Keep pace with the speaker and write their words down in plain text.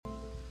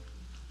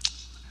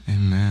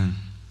Amen.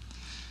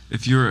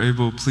 If you are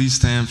able, please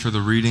stand for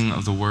the reading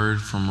of the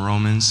word from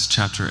Romans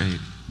chapter 8.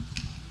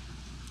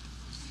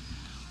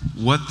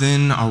 What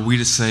then are we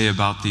to say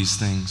about these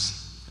things?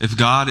 If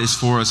God is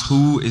for us,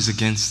 who is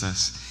against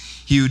us?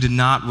 He who did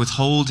not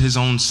withhold his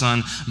own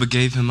Son, but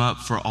gave him up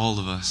for all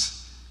of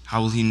us,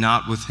 how will he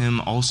not with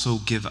him also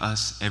give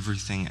us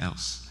everything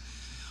else?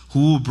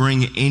 Who will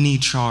bring any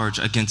charge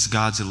against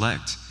God's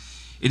elect?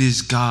 It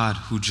is God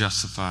who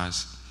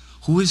justifies.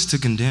 Who is to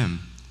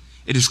condemn?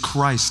 It is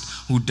Christ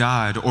who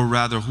died, or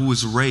rather who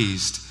was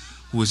raised,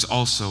 who is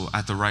also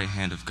at the right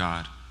hand of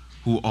God,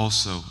 who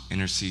also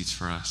intercedes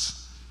for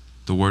us.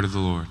 The word of the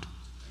Lord.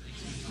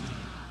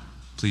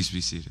 Please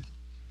be seated.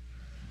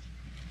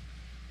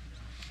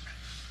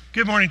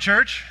 Good morning,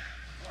 church.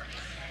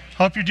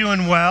 Hope you're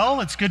doing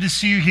well. It's good to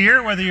see you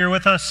here, whether you're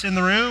with us in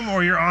the room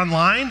or you're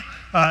online.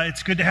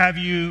 It's good to have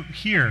you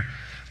here.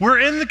 We're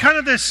in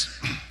this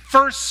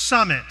first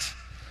summit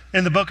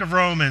in the book of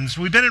Romans.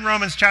 We've been in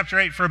Romans chapter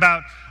 8 for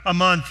about a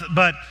month,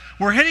 but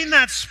we're hitting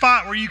that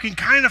spot where you can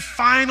kind of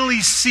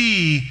finally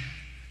see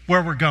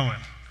where we're going.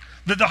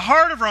 The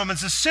heart of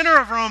Romans, the center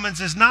of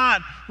Romans is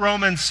not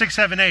Romans 6,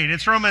 7, 8.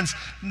 It's Romans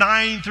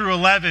 9 through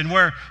 11,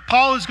 where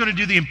Paul is going to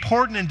do the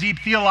important and deep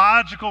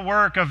theological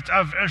work of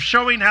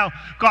showing how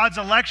God's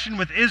election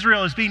with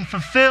Israel is being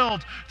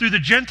fulfilled through the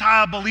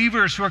Gentile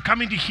believers who are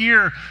coming to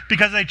hear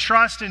because they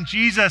trust in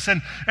Jesus,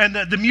 and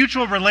the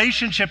mutual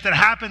relationship that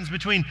happens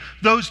between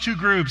those two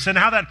groups, and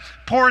how that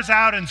pours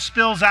out and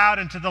spills out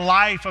into the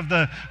life of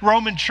the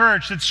Roman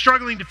church that's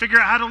struggling to figure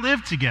out how to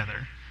live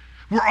together.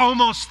 We're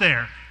almost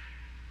there.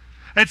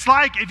 It's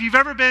like if you've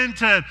ever been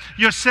to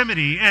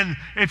Yosemite, and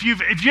if you've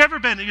ever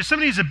been,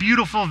 Yosemite is a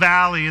beautiful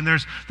valley, and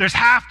there's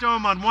Half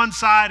Dome on one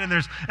side, and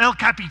there's El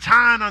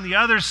Capitan on the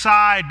other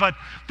side, but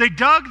they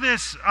dug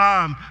this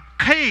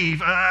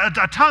cave,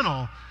 a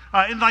tunnel,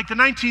 in like the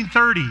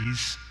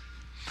 1930s.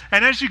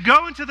 And as you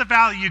go into the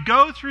valley, you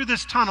go through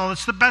this tunnel.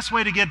 It's the best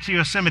way to get to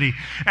Yosemite.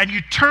 And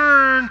you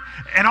turn,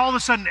 and all of a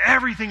sudden,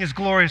 everything is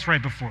glorious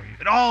right before you.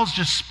 It all is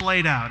just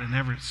splayed out in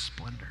every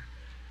splendor.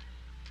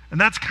 And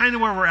that's kind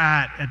of where we're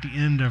at the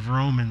end of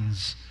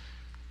Romans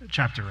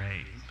chapter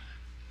 8.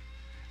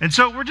 And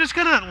so we're just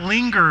going to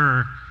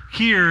linger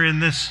here in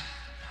this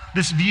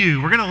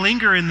view. We're going to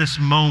linger in this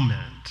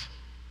moment.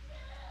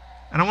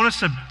 And I want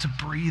us to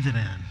breathe it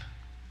in.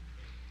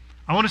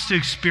 I want us to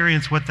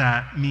experience what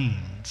that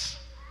means.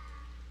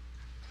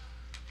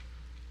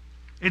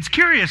 It's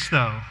curious,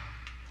 though,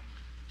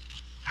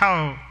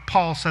 how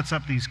Paul sets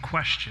up these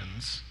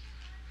questions.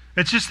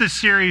 It's just this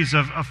series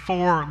of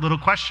four little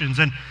questions.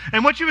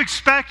 And what you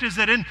expect is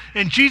that in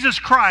Jesus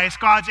Christ,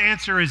 God's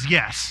answer is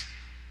yes.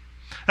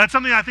 That's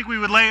something I think we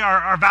would lay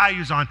our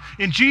values on.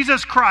 In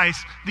Jesus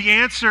Christ, the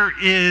answer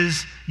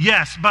is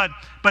yes. But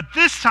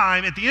this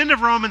time, at the end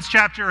of Romans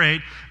chapter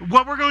 8,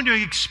 what we're going to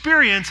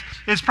experience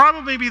is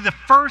probably maybe the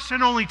first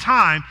and only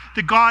time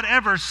that God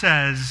ever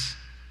says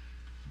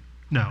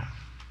no.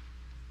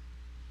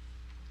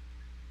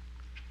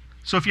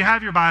 So if you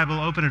have your Bible,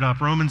 open it up,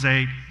 Romans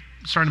 8.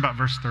 Starting about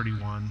verse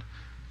 31.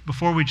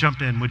 Before we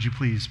jump in, would you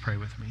please pray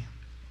with me?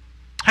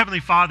 Heavenly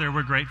Father,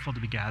 we're grateful to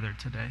be gathered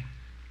today.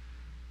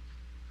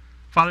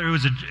 Father, it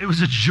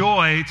was a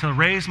joy to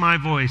raise my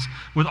voice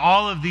with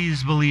all of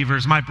these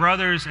believers, my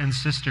brothers and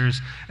sisters,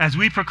 as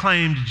we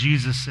proclaimed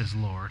Jesus as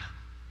Lord,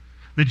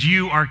 that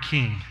you are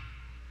King,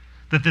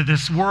 that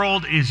this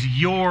world is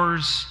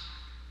yours,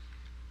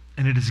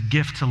 and it is a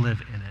gift to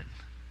live in it.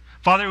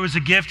 Father, it was a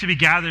gift to be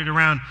gathered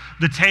around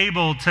the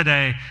table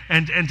today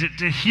and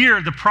to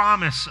hear the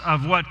promise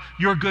of what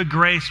your good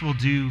grace will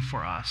do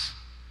for us,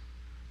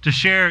 to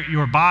share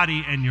your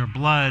body and your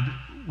blood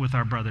with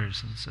our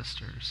brothers and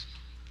sisters.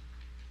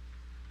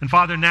 And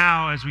Father,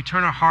 now as we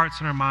turn our hearts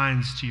and our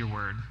minds to your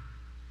word,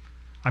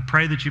 I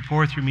pray that you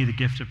pour through me the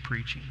gift of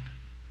preaching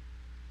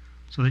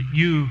so that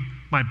you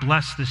might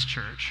bless this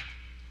church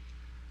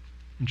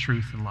in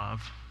truth and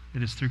love.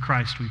 It is through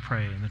Christ we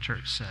pray, and the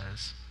church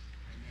says,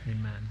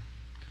 amen.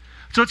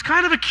 So it's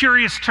kind of a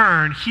curious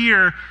turn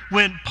here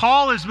when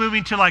Paul is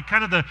moving to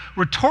kind of the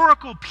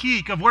rhetorical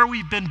peak of where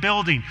we've been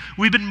building.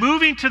 We've been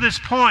moving to this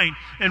point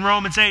in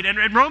Romans 8.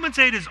 And Romans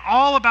 8 is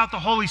all about the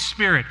Holy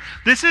Spirit.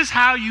 This is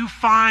how you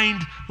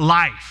find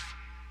life.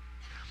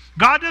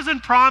 God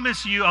doesn't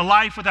promise you a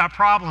life without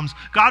problems.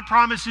 God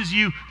promises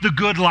you the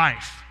good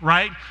life,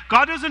 right?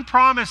 God doesn't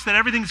promise that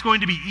everything's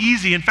going to be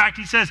easy. In fact,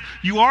 he says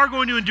you are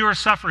going to endure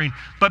suffering.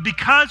 But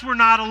because we're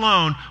not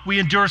alone, we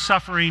endure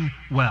suffering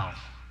well.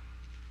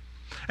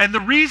 And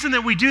the reason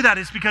that we do that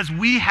is because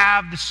we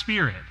have the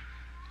Spirit.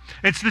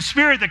 It's the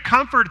Spirit that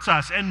comforts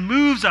us and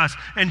moves us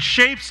and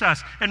shapes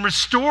us and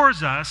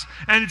restores us.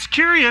 And it's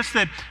curious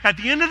that at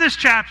the end of this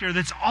chapter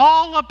that's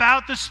all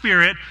about the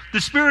Spirit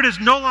is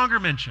no longer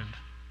mentioned.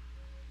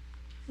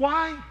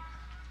 Why?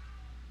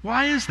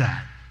 Why is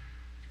that?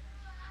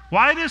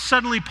 Why does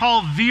suddenly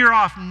Paul veer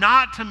off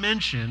not to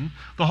mention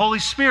the Holy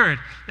Spirit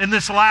in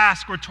this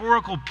last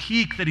rhetorical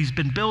peak that he's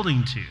been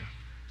building to?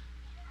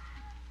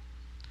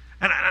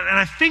 And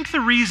I think the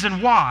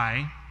reason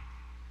why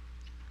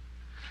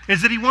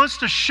is that he wants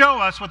to show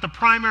us what the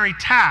primary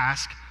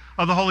task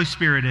of the Holy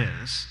Spirit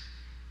is.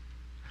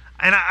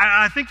 And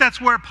I think that's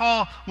where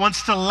Paul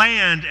wants to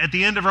land at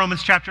the end of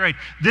Romans chapter 8.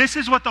 This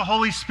is what the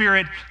Holy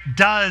Spirit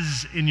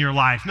does in your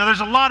life. Now,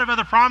 there's a lot of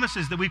other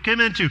promises that we've come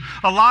into,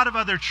 a lot of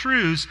other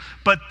truths,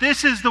 but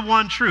this is the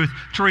one truth,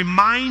 to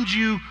remind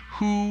you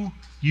who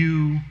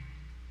you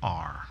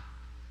are.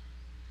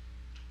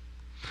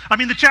 I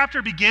mean, the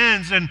chapter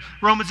begins in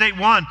Romans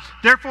 8:1.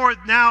 Therefore,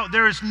 now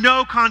there is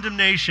no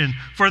condemnation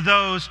for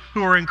those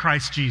who are in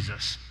Christ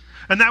Jesus.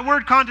 And that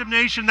word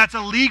condemnation, that's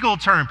a legal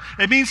term.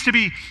 It means to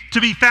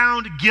be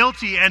found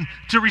guilty and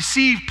to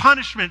receive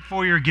punishment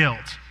for your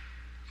guilt.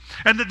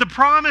 And that the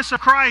promise of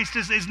Christ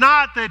is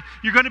not that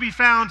you're going to be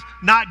found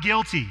not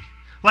guilty.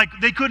 Like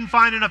they couldn't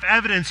find enough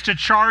evidence to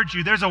charge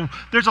you. There's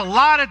a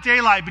lot of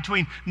daylight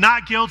between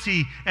not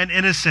guilty and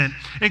innocent.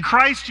 In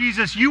Christ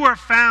Jesus, you are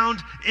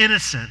found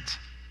innocent.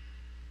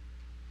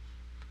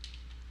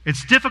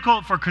 It's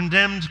difficult for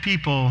condemned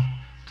people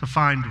to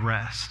find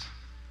rest.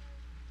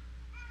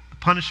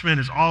 Punishment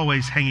is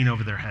always hanging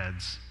over their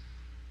heads.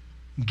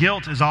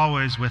 Guilt is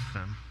always with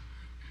them.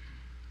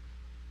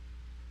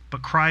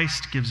 But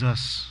Christ gives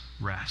us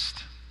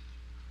rest.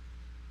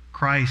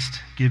 Christ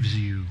gives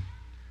you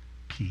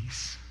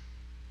peace.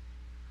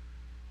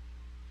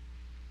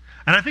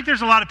 And I think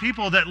there's a lot of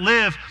people that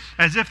live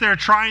as if they're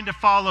trying to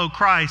follow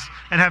Christ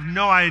and have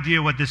no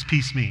idea what this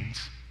peace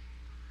means.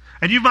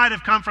 And you might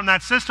have come from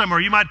that system,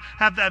 or you might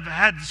have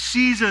had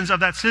seasons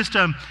of that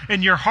system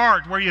in your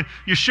heart where you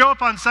show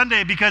up on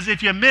Sunday because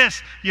if you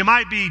miss, you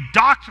might be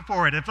docked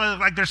for it. If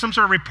like there's some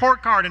sort of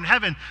report card in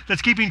heaven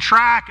that's keeping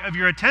track of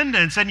your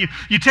attendance. And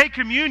you take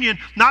communion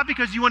not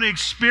because you want to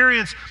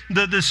experience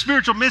the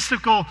spiritual,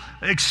 mystical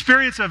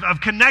experience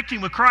of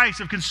connecting with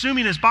Christ, of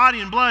consuming his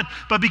body and blood,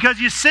 but because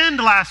you sinned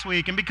last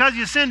week. And because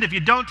you sinned, if you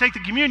don't take the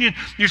communion,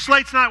 your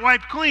slate's not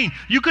wiped clean.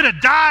 You could have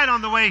died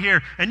on the way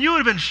here, and you would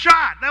have been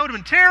shot. That would have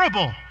been terrible.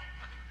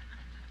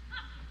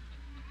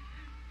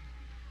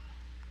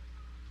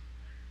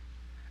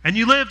 And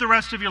you live the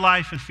rest of your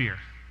life in fear.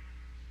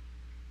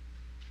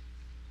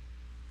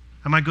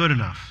 Am I good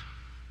enough?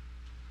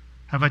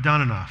 Have I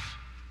done enough?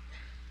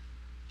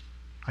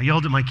 I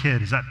yelled at my kid.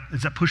 Does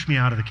that push me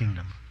out of the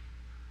kingdom?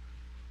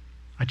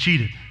 I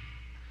cheated.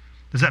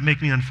 Does that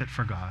make me unfit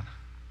for God?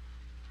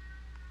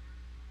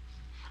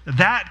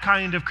 That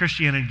kind of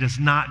Christianity does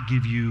not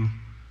give you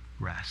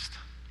rest.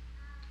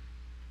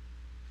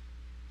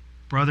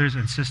 Brothers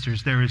and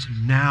sisters, there is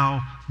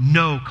now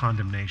no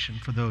condemnation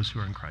for those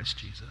who are in Christ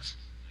Jesus.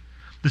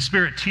 The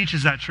Spirit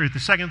teaches that truth. The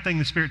second thing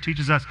the Spirit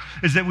teaches us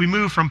is that we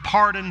move from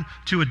pardon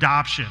to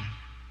adoption.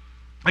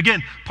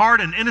 Again,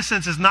 pardon,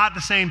 innocence is not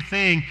the same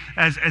thing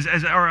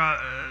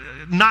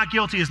not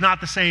guilty is not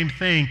the same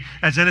thing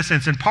as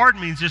innocence. And pardon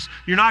means just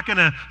you're not going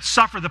to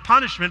suffer the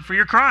punishment for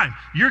your crime.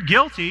 You're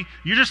guilty,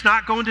 you're just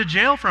not going to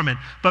jail from it.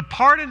 But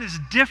pardon is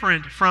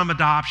different from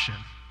adoption,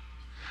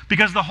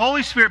 because the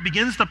Holy Spirit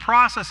begins the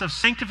process of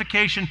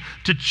sanctification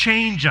to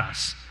change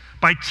us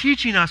by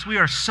teaching us we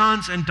are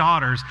sons and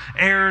daughters,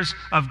 heirs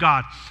of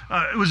God.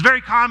 It was very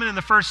common in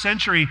the first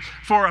century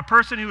for a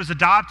person who was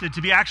adopted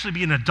to actually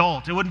be an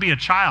adult. It wouldn't be a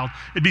child.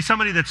 It'd be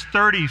somebody that's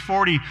 30,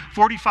 40,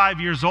 45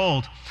 years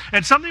old.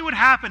 And something would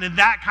happen in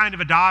that kind of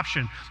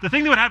adoption. The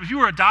thing that would happen, if you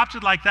were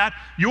adopted like that,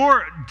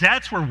 your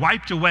debts were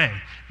wiped away.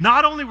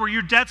 Not only were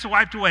your debts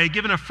wiped away,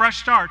 given a fresh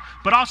start,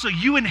 but also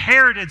you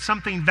inherited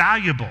something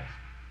valuable.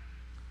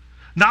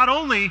 Not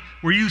only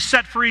were you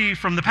set free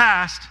from the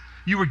past,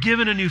 you were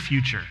given a new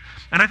future.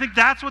 And I think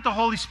that's what the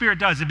Holy Spirit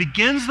does. It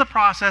begins the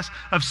process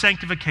of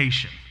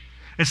sanctification.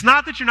 It's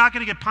not that you're not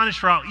going to get punished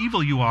for how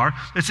evil you are.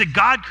 It's that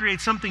God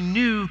creates something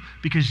new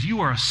because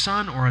you are a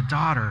son or a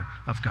daughter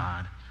of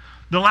God.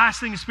 The last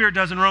thing the Spirit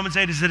does in Romans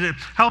 8 is that it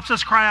helps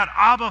us cry out,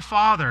 Abba,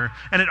 Father,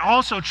 and it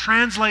also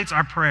translates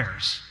our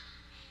prayers.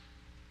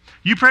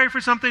 You pray for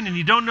something and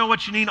you don't know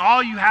what you need.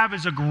 All you have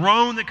is a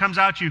groan that comes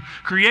out you.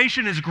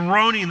 Creation is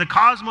groaning. The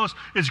cosmos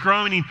is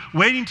groaning,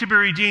 waiting to be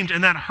redeemed.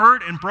 In that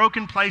hurt and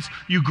broken place,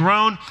 you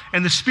groan,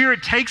 and the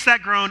Spirit takes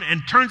that groan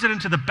and turns it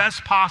into the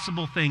best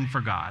possible thing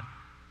for God.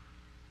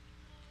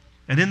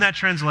 And in that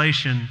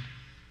translation,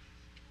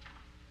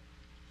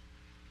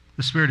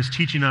 the Spirit is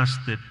teaching us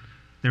that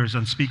there is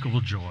unspeakable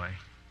joy,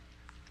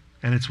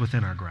 and it's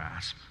within our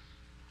grasp.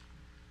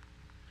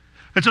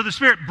 And so the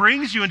Spirit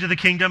brings you into the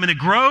kingdom, and it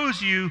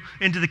grows you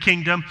into the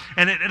kingdom,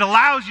 and it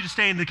allows you to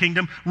stay in the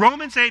kingdom.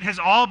 Romans 8 has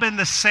all been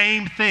the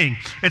same thing.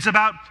 It's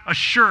about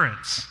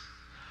assurance.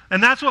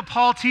 And that's what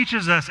Paul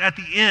teaches us at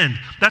the end.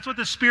 That's what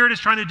the Spirit is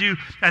trying to do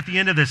at the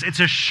end of this. It's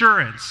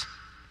assurance.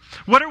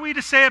 What are we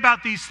to say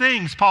about these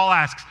things, Paul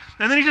asks.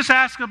 And then he just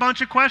asks a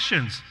bunch of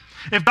questions.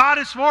 If God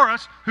is for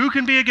us, who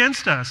can be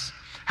against us?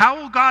 How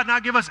will God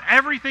not give us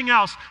everything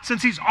else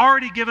since he's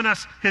already given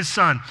us his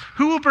Son?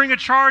 Who will bring a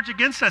charge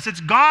against us? It's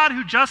God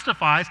who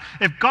justifies.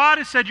 If God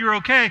has said you're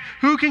okay,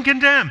 who can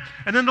condemn?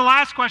 And then the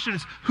last question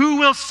is, who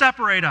will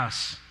separate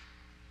us?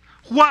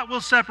 What will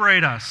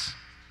separate us?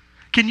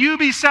 Can you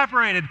be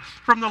separated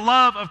from the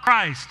love of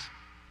Christ?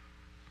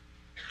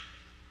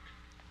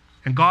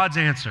 And God's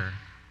answer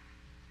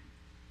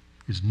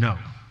is no.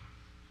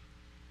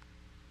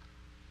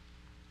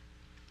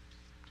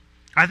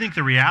 I think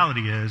the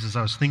reality is, as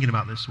I was thinking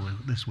about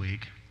this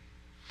week,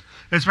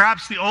 is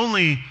perhaps the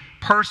only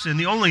person,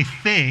 the only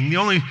thing, the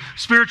only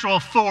spiritual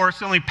force,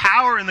 the only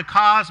power in the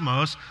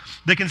cosmos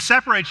that can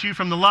separate you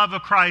from the love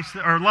of Christ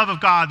or love of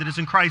God that is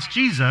in Christ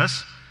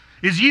Jesus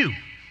is you.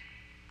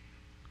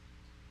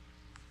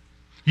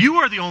 You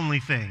are the only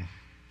thing,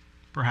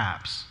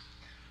 perhaps.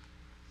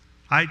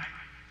 I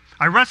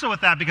wrestle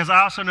with that because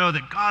I also know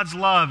that God's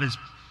love is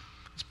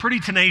pretty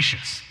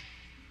tenacious.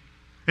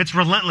 It's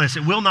relentless.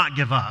 It will not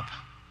give up.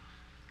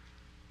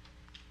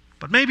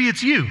 But maybe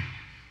it's you.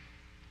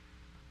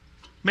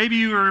 Maybe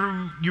you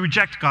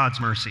reject God's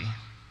mercy.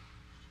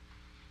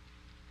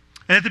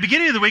 And at the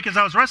beginning of the week, as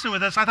I was wrestling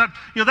with this, I thought,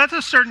 that's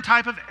a certain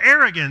type of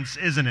arrogance,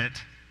 isn't it?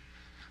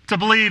 To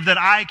believe that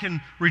I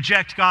can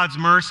reject God's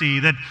mercy,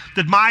 that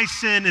my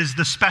sin is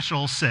the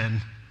special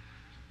sin.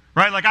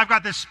 Right? Like I've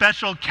got this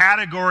special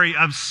category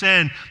of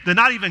sin that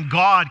not even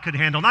God could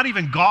handle, not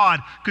even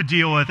God could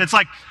deal with. It's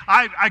like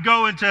I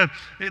go into,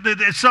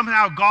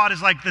 somehow God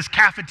is like this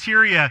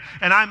cafeteria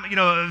and I'm,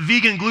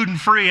 vegan,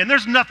 gluten-free, and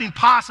there's nothing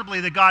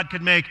possibly that God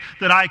could make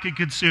that I could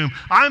consume.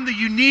 I'm the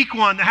unique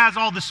one that has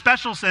all the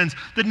special sins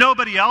that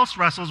nobody else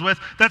wrestles with.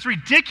 That's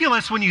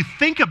ridiculous when you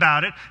think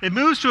about it. It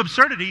moves to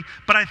absurdity,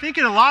 but I think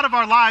in a lot of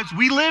our lives,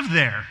 we live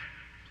there.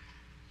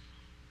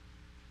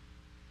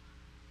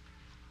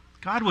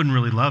 God wouldn't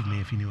really love me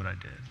if he knew what I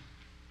did.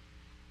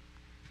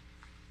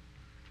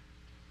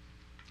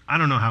 I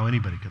don't know how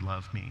anybody could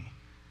love me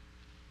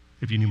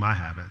if you knew my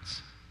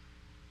habits.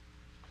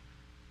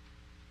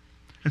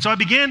 And so I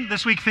began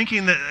this week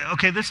thinking that,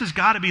 okay, this has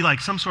got to be like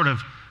some sort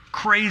of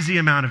crazy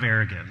amount of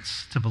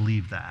arrogance to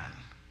believe that.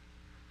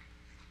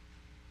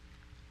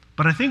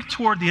 But I think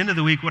toward the end of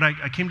the week, what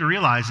I came to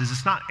realize is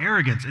it's not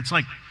arrogance.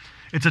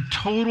 It's a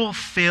total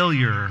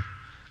failure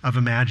of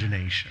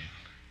imagination.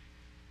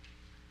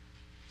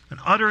 An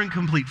utter and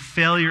complete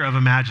failure of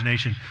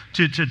imagination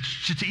to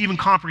even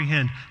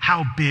comprehend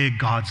how big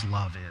God's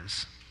love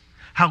is,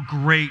 how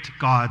great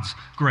God's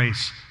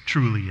grace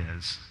truly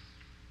is.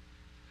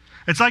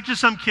 It's like just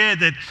some kid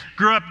that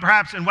grew up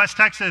perhaps in West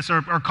Texas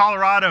or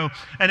Colorado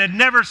and had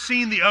never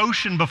seen the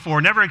ocean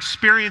before, never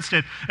experienced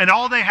it, and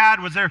all they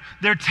had was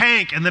their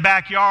tank in the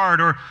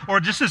backyard or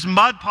just this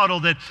mud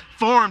puddle that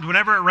formed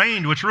whenever it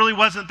rained, which really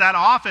wasn't that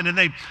often, and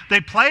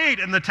they played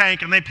in the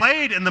tank and they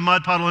played in the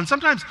mud puddle, and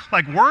sometimes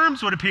like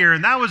worms would appear,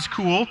 and that was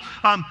cool,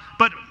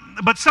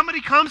 but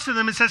somebody comes to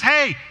them and says,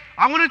 hey,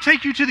 I want to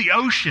take you to the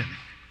ocean.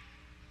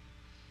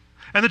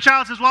 And the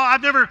child says, well,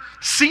 I've never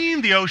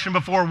seen the ocean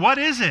before. What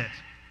is it?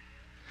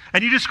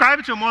 And you describe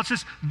it to them, well, it's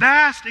this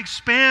vast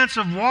expanse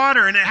of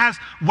water, and it has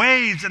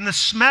waves and the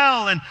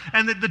smell, and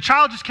the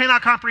child just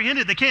cannot comprehend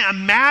it. They can't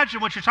imagine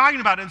what you're talking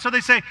about. And so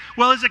they say,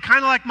 well, is it kind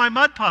of like my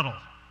mud puddle?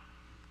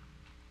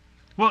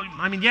 Well,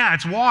 I mean, yeah,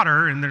 it's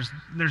water, and there's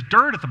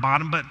dirt at the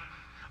bottom, but,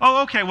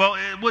 oh, okay, well,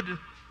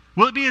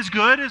 will it be as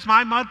good as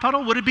my mud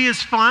puddle? Would it be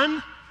as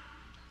fun?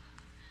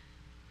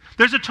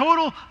 There's a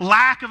total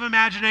lack of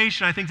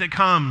imagination, I think, that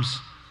comes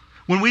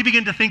when we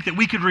begin to think that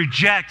we could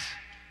reject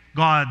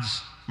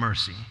God's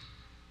mercy.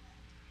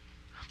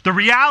 The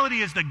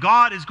reality is that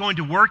God is going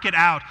to work it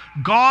out.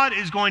 God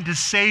is going to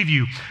save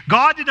you.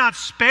 God did not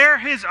spare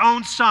his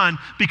own son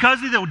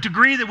because of the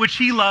degree at which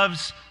he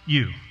loves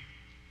you.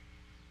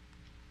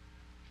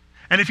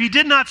 And if he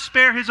did not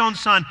spare his own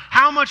son,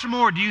 how much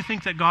more do you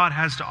think that God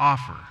has to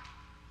offer?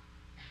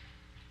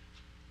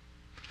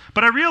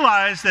 But I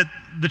realize that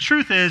the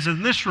truth is,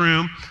 in this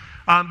room,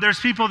 there's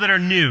people that are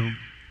new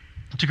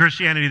to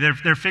Christianity.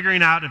 They're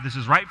figuring out if this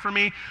is right for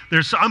me.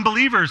 There's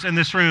unbelievers in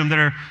this room that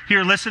are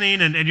here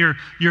listening, and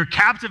you're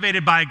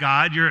captivated by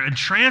God, you're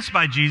entranced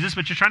by Jesus,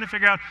 but you're trying to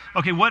figure out,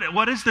 okay,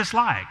 what is this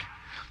like?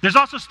 There's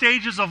also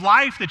stages of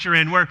life that you're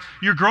in where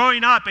you're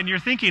growing up and you're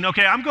thinking,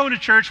 okay, I'm going to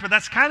church, but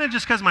that's kind of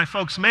just because my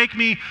folks make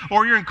me.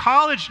 Or you're in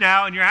college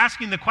now and you're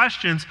asking the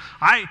questions.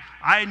 I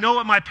know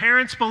what my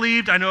parents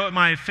believed, I know what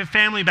my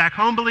family back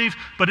home believed,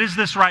 but is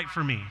this right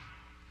for me?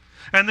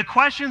 And the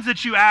questions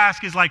that you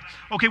ask is like,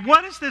 okay,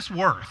 what is this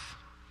worth?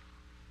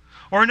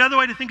 Or another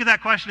way to think of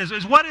that question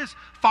is what is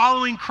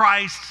following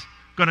Christ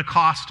going to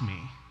cost me?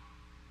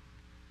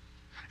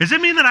 Does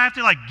it mean that I have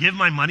to like give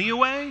my money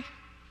away?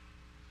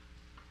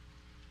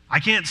 I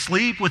can't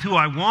sleep with who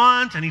I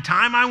want,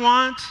 anytime I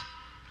want?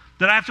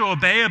 That I have to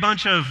obey a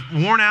bunch of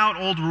worn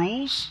out old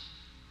rules?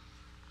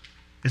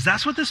 Is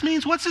that what this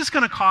means? What's this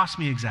going to cost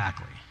me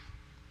exactly?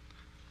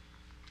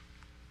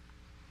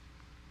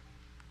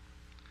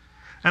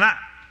 And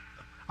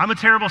I'm a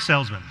terrible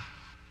salesman.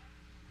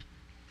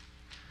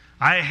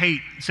 I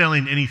hate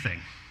selling anything.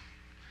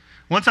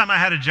 One time I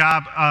had a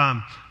job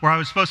where I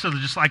was supposed to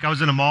I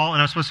was in a mall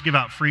and I was supposed to give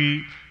out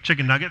free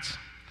chicken nuggets.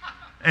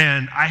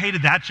 And I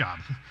hated that job.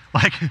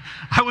 Like,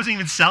 I wasn't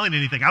even selling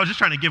anything. I was just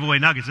trying to give away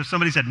nuggets. If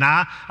somebody said,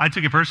 nah, I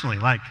took it personally.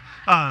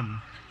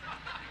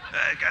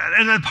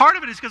 And then part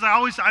of it is because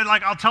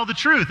I'll tell the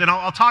truth, and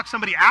I'll talk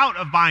somebody out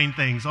of buying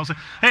things. I'll say,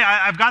 hey,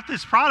 I've got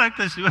this product,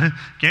 this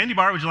candy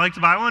bar. Would you like to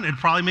buy one? It'd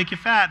probably make you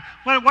fat.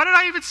 Why did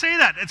I even say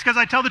that? It's because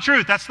I tell the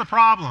truth. That's the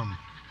problem.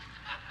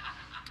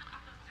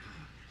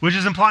 Which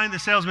is implying that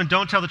salesmen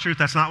don't tell the truth.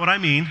 That's not what I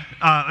mean.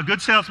 A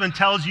good salesman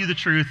tells you the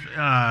truth.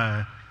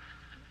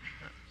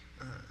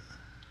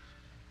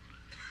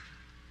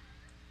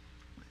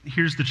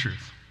 Here's the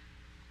truth.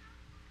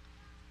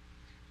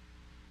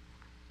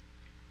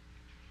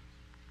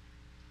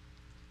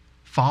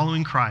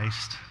 Following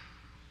Christ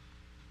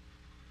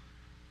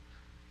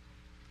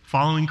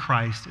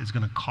is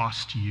going to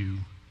cost you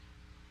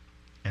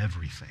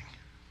everything.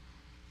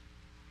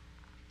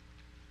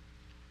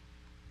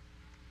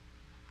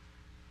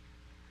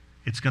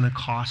 It's going to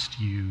cost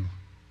you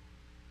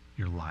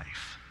your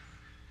life.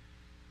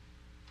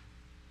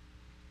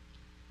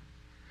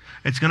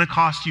 It's going to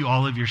cost you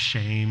all of your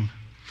shame,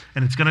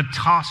 and it's going to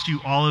cost you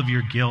all of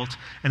your guilt,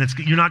 and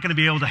you're not going to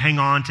be able to hang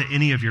on to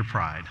any of your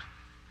pride.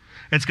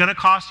 It's going to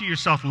cost you your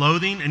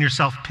self-loathing and your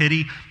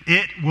self-pity.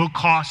 It will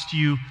cost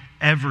you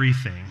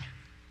everything.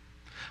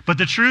 But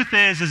the truth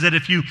is that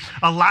if you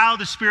allow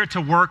the Spirit to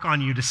work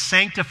on you, to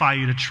sanctify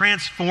you, to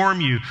transform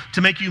you,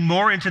 to make you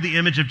more into the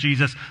image of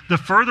Jesus, the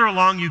further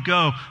along you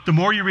go, the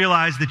more you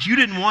realize that you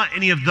didn't want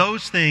any of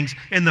those things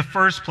in the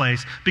first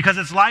place, because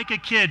it's like a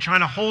kid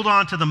trying to hold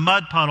on to the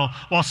mud puddle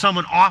while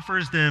someone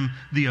offers them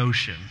the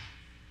ocean.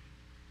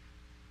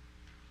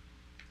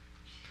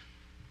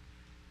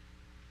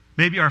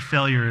 Maybe our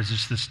failure is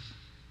just this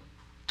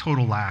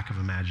total lack of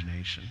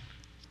imagination.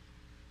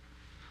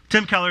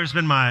 Tim Keller has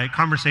been my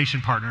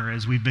conversation partner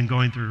as we've been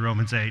going through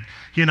Romans 8.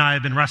 He and I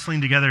have been wrestling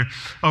together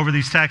over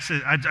these texts.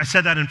 I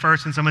said that in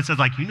first, and someone said,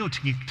 like, you know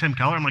Tim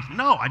Keller? I'm like,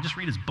 no, I just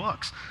read his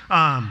books.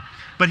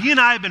 But he and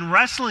I have been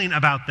wrestling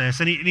about this,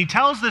 and he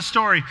tells this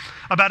story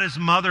about his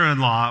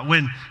mother-in-law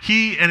when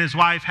he and his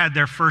wife had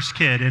their first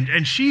kid.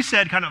 And she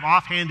said, kind of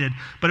offhanded,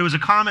 but it was a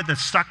comment that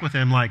stuck with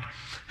him, like,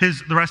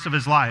 the rest of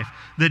his life,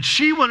 that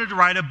she wanted to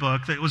write a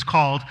book that was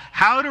called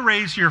How to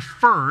Raise Your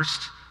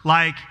First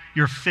Like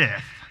Your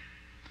Fifth.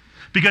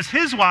 Because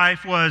his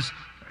wife was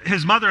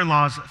his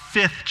mother-in-law's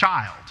fifth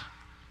child.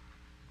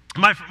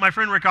 My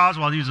friend Rick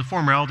Oswald, he was a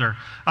former elder,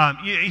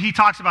 he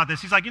talks about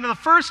this. He's like, the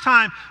first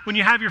time when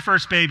you have your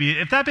first baby,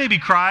 if that baby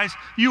cries,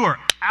 you are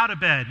out of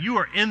bed. You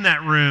are in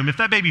that room. If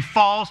that baby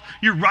falls,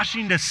 you're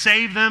rushing to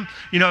save them.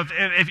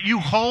 If you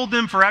hold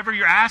them forever,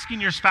 you're asking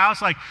your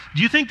spouse, like,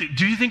 do you think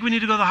we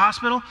need to go to the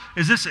hospital?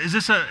 Is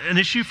this an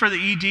issue for the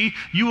ED?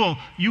 You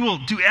will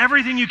do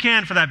everything you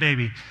can for that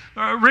baby.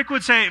 Rick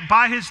would say,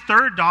 by his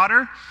third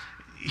daughter,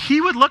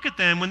 he would look at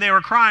them when they were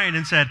crying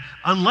and said,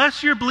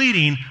 unless you're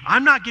bleeding,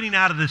 I'm not getting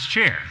out of this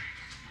chair.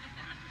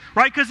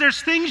 Right? Because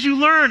there's things you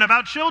learn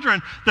about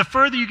children the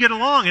further you get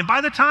along. And by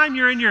the time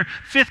you're in your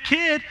fifth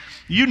kid,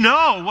 you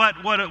know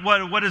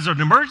what is an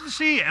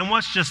emergency and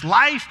what's just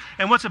life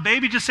and what's a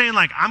baby just saying,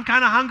 like, I'm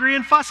kind of hungry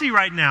and fussy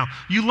right now.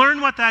 You learn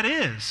what that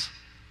is.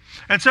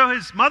 And so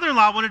his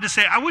mother-in-law wanted to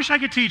say, I wish I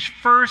could teach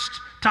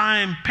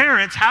first-time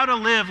parents how to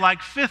live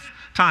like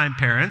fifth-time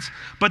parents.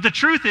 But the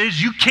truth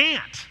is, you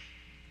can't.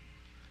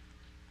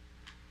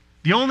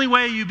 The only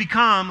way you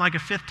become like a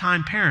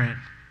fifth-time parent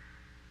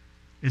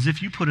is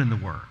if you put in the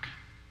work.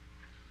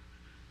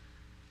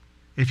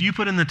 If you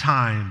put in the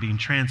time being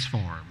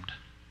transformed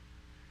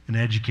and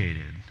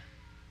educated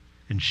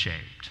and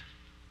shaped.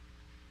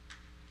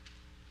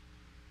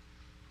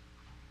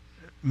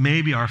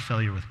 Maybe our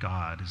failure with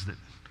God is that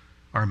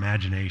our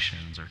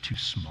imaginations are too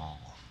small.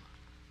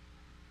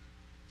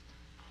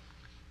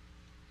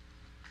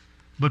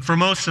 But for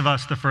most of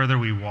us, the further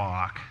we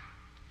walk,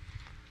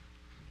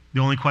 the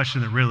only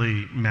question that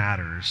really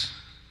matters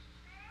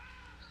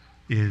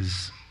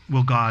is,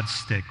 will God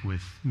stick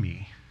with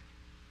me?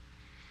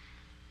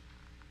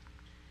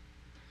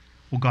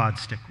 Will God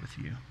stick with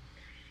you?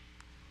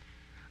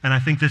 And I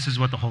think this is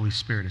what the Holy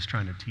Spirit is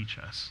trying to teach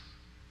us.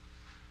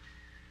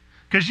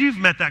 Because you've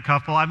met that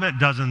couple. I've met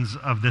dozens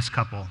of this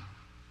couple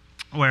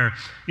where,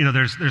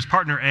 there's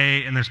partner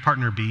A and there's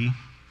partner B.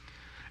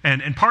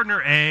 And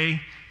partner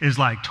A is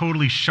like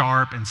totally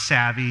sharp and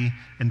savvy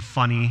and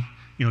funny,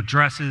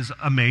 dresses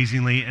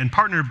amazingly, and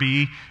partner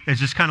B is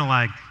just kind of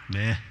like,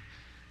 meh.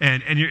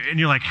 And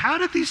you're like, how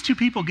did these two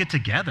people get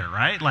together,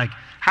 right? Like,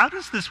 how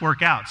does this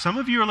work out? Some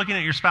of you are looking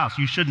at your spouse.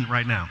 You shouldn't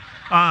right now.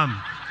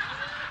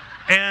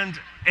 And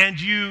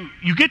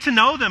you get to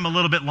know them a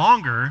little bit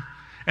longer,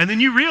 and then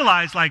you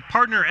realize, like,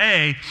 partner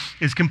A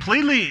is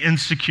completely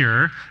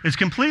insecure, is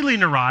completely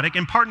neurotic,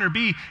 and partner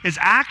B is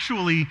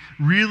actually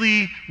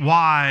really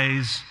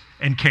wise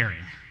and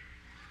caring.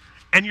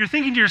 And you're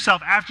thinking to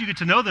yourself, after you get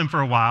to know them for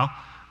a while,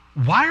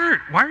 why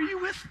are you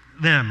with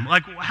them?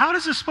 Like, how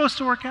is this supposed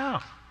to work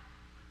out?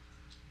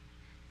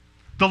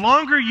 The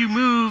longer you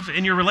move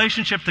in your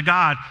relationship to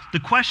God, the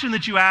question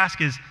that you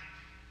ask is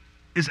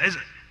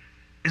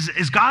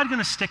God going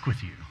to stick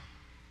with you?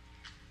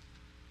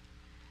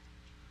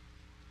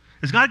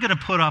 Is God going to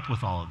put up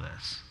with all of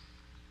this?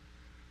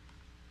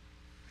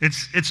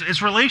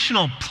 It's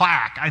relational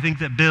plaque, I think,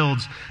 that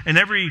builds in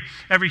every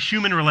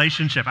human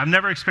relationship. I've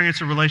never experienced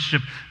a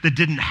relationship that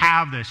didn't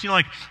have this. You know,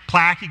 like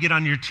plaque you get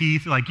on your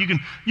teeth. Like you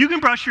can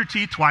brush your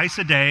teeth twice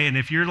a day, and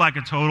if you're like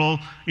a total,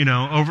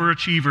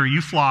 overachiever,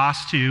 you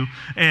floss too,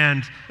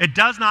 and it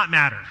does not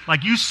matter.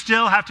 Like you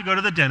still have to go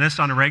to the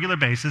dentist on a regular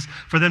basis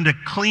for them to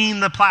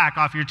clean the plaque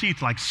off your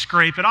teeth, like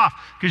scrape it off,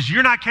 because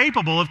you're not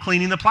capable of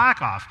cleaning the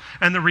plaque off.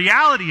 And the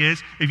reality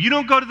is, if you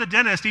don't go to the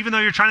dentist, even though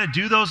you're trying to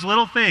do those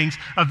little things,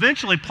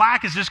 eventually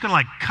plaque is just going to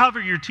like cover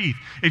your teeth.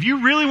 If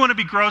you really want to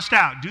be grossed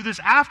out, do this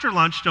after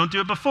lunch, don't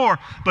do it before,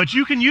 but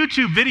you can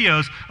YouTube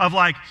videos of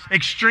like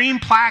extreme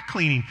plaque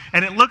cleaning,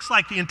 and it looks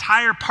like the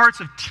entire parts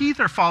of teeth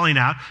are falling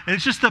out, and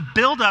it's just the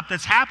buildup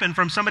that's happened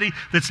from somebody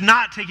that's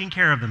not taking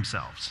care of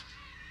themselves.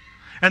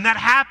 And that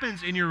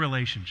happens in your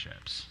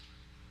relationships.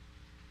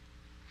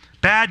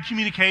 Bad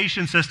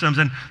communication systems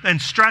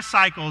and stress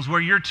cycles where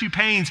your two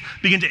pains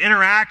begin to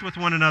interact with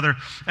one another.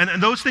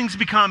 And those things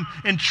become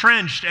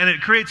entrenched, and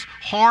it creates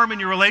harm in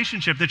your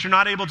relationship that you're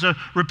not able to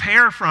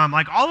repair from.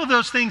 Like all of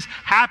those things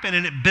happen,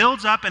 and it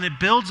builds up and it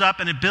builds up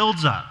and it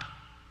builds up.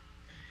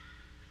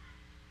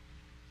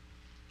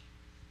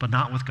 But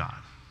not with God.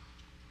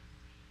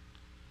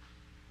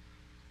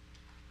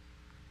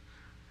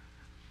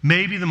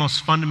 Maybe the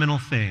most fundamental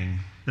thing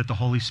that the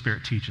Holy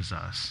Spirit teaches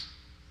us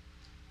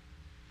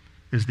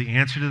is the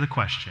answer to the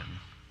question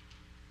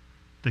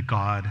that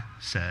God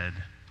said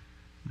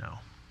no.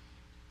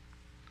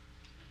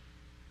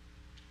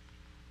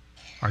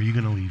 Are you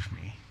going to leave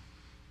me?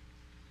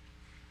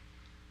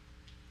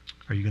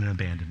 Are you going to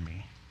abandon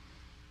me?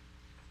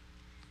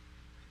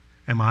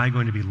 Am I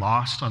going to be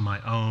lost on my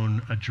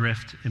own,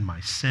 adrift in my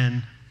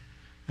sin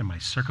and my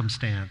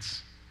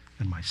circumstance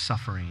and my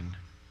suffering?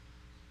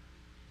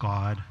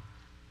 God,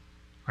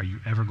 are you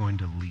ever going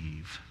to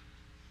leave?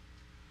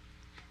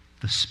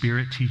 The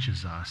Spirit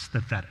teaches us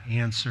that that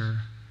answer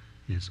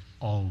is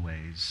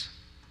always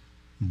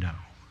no.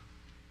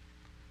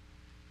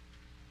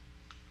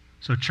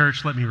 So,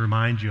 church, let me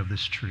remind you of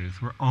this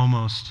truth. We're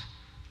almost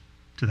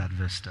to that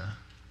vista.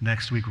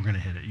 Next week, we're going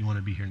to hit it. You want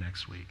to be here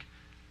next week.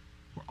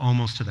 We're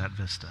almost to that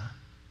vista.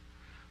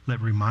 Let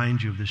me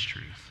remind you of this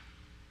truth.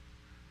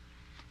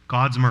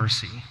 God's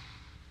mercy,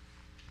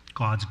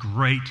 God's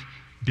great,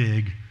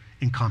 big,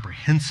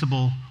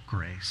 incomprehensible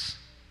grace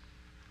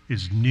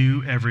is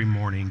new every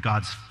morning.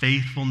 God's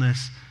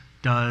faithfulness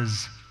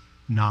does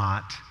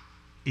not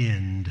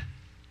end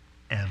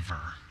ever.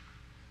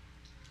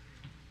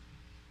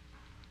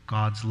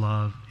 God's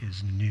love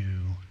is new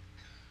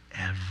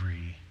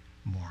every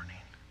morning.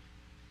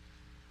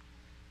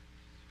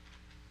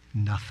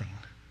 Nothing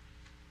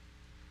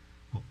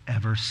will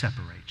ever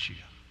separate you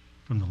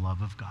from the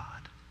love of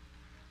God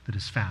that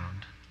is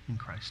found in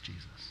Christ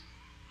Jesus.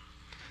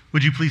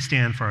 Would you please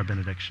stand for our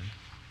benediction?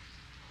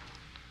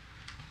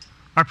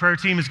 Our prayer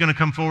team is going to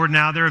come forward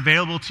now. They're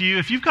available to you.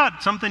 If you've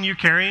got something you're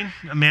carrying,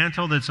 a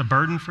mantle that's a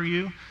burden for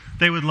you,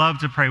 they would love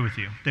to pray with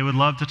you. They would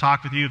love to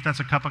talk with you. If that's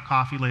a cup of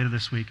coffee later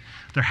this week,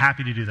 they're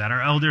happy to do that.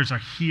 Our elders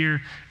are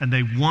here, and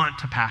they want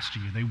to pastor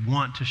you. They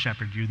want to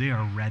shepherd you. They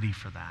are ready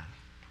for that.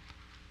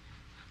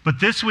 But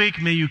this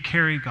week, may you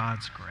carry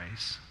God's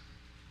grace.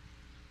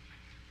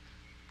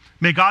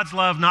 May God's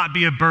love not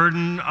be a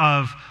burden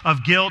of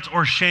guilt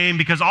or shame,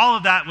 because all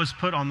of that was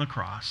put on the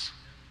cross.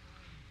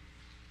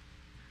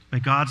 May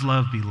God's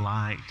love be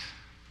light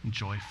and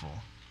joyful,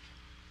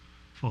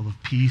 full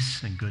of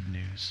peace and good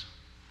news,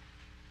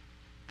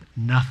 that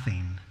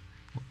nothing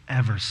will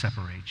ever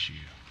separate you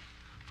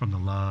from the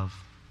love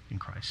in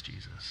Christ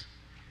Jesus.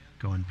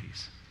 Go in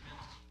peace.